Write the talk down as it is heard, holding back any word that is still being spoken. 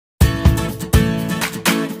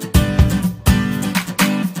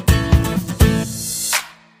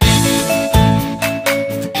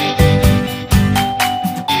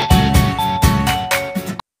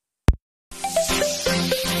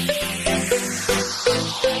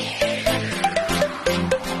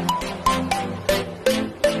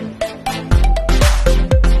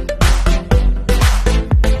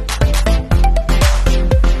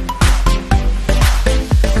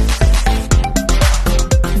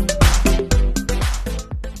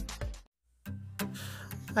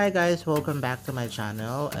Hi guys, welcome back to my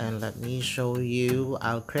channel, and let me show you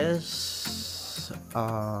our Cruz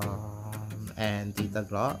and Tita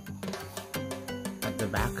at the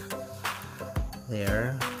back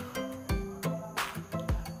there.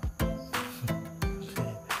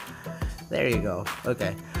 There you go.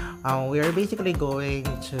 Okay, we are basically going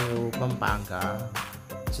to Pampanga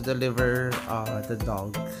to deliver the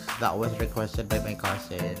dog that was requested by my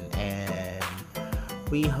cousin, and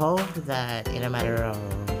we hope that in a matter of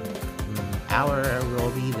hour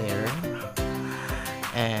we'll be there,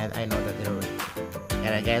 and I know that they're waiting.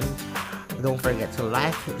 And again, don't forget to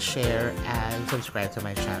like, share, and subscribe to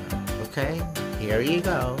my channel. Okay, here you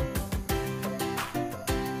go.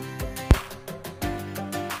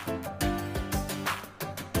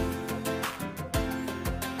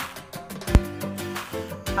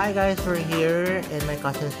 Hi guys, we're here in my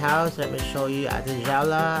cousin's house. Let me show you at the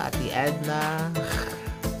Gela, at the Edna.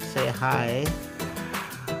 Say hi.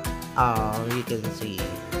 You can see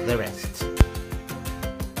the rest.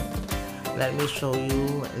 Let me show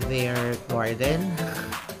you their garden.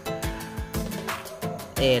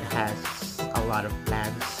 It has a lot of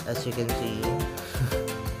plants, as you can see.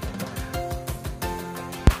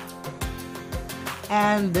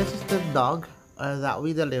 And this is the dog that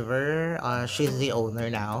we deliver. She's the owner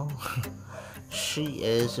now. She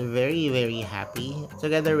is very happy,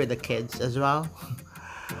 together with the kids as well.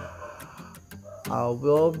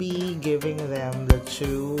 We'll be giving them the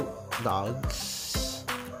 2 dogs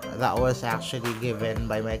that was actually given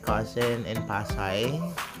by my cousin in Pasay,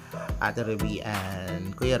 Ate Ruby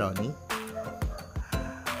and Kuya Ronnie.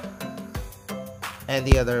 And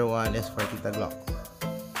the other one is for Tita Glock.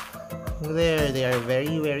 They are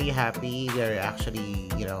very happy. They're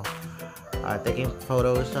actually, taking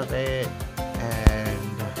photos of it. And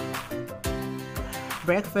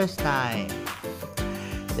breakfast time.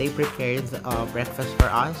 They prepared breakfast for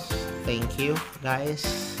us. Thank you guys.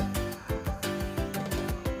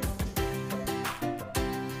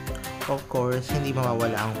 Of course, hindi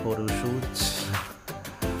mawawala ang photo shoots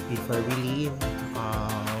before we leave.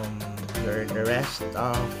 The rest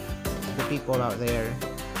of the people out there,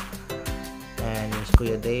 and there's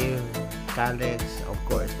Kuya Dave, Alex, of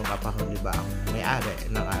course, magpapahuli ba ang may-ari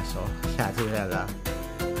ng aso sa Gela.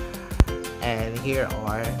 And here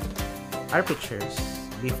are our pictures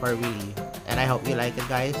before we leave, and I hope you like it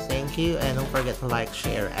guys. Thank you, and don't forget to like,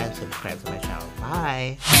 share, and subscribe to my channel.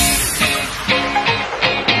 Bye.